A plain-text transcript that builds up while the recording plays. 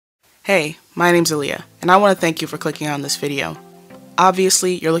Hey, my name's Aaliyah, and I want to thank you for clicking on this video.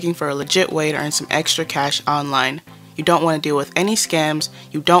 Obviously, you're looking for a legit way to earn some extra cash online. You don't want to deal with any scams,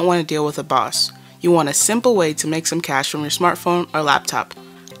 you don't want to deal with a boss. You want a simple way to make some cash from your smartphone or laptop.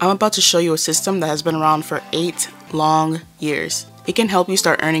 I'm about to show you a system that has been around for 8 long years. It can help you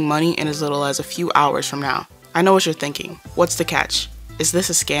start earning money in as little as a few hours from now. I know what you're thinking. What's the catch? Is this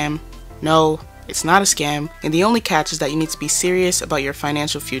a scam? No, it's not a scam, and the only catch is that you need to be serious about your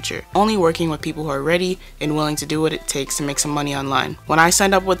financial future, only working with people who are ready and willing to do what it takes to make some money online. When I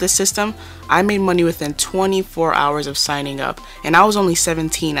signed up with this system, I made money within 24 hours of signing up, and I was only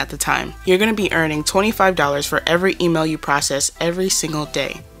 17 at the time. You're going to be earning $25 for every email you process every single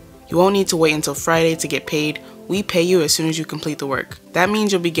day. You won't need to wait until Friday to get paid. We pay you as soon as you complete the work. That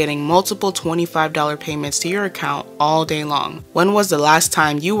means you'll be getting multiple $25 payments to your account all day long. When was the last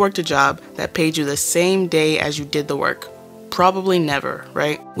time you worked a job that paid you the same day as you did the work? Probably never,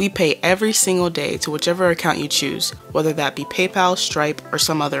 right? We pay every single day to whichever account you choose, whether that be PayPal, Stripe, or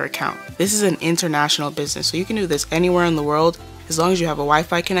some other account. This is an international business, so you can do this anywhere in the world as long as you have a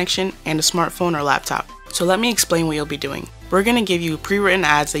Wi-Fi connection and a smartphone or laptop. So let me explain what you'll be doing. We're going to give you pre-written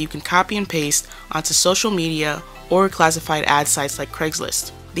ads that you can copy and paste onto social media or classified ad sites like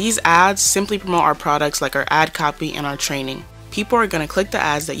Craigslist. These ads simply promote our products like our ad copy and our training. People are going to click the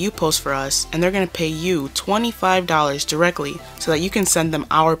ads that you post for us, and they're going to pay you $25 directly so that you can send them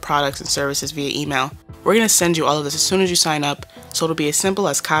our products and services via email. We're going to send you all of this as soon as you sign up, so it'll be as simple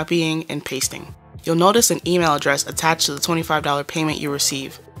as copying and pasting. You'll notice an email address attached to the $25 payment you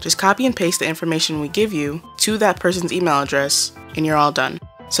receive. Just copy and paste the information we give you to that person's email address, and you're all done.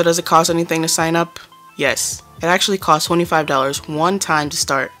 So does it cost anything to sign up? Yes. It actually costs $25 one time to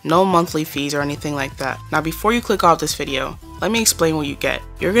start, no monthly fees or anything like that. Now before you click off this video, let me explain what you get.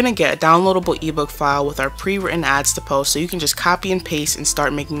 You're going to get a downloadable ebook file with our pre-written ads to post so you can just copy and paste and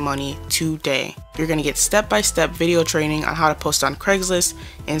start making money today. You're going to get step-by-step video training on how to post on Craigslist,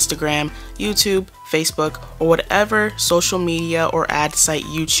 Instagram, YouTube, Facebook, or whatever social media or ad site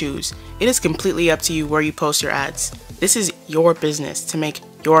you choose. It is completely up to you where you post your ads. This is your business to make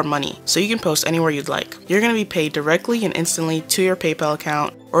your money, so you can post anywhere you'd like. You're going to be paid directly and instantly to your PayPal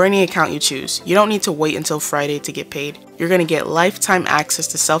account or any account you choose. You don't need to wait until Friday to get paid. You're going to get lifetime access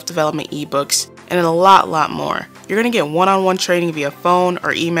to self-development ebooks and a lot more. You're going to get one-on-one training via phone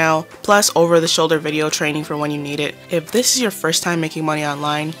or email, plus over-the-shoulder video training for when you need it. If this is your first time making money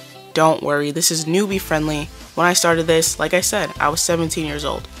online, don't worry, this is newbie friendly. When I started this, like I said, I was 17 years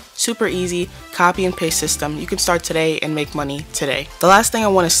old. Super easy, copy and paste system. You can start today and make money today. The last thing I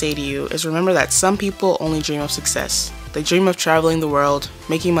want to say to you is remember that some people only dream of success. They dream of traveling the world,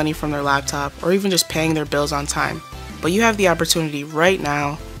 making money from their laptop, or even just paying their bills on time. But you have the opportunity right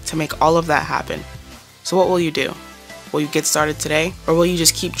now to make all of that happen. So what will you do? Will you get started today, or will you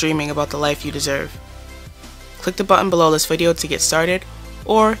just keep dreaming about the life you deserve? Click the button below this video to get started,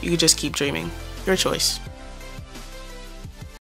 or you can just keep dreaming. Your choice.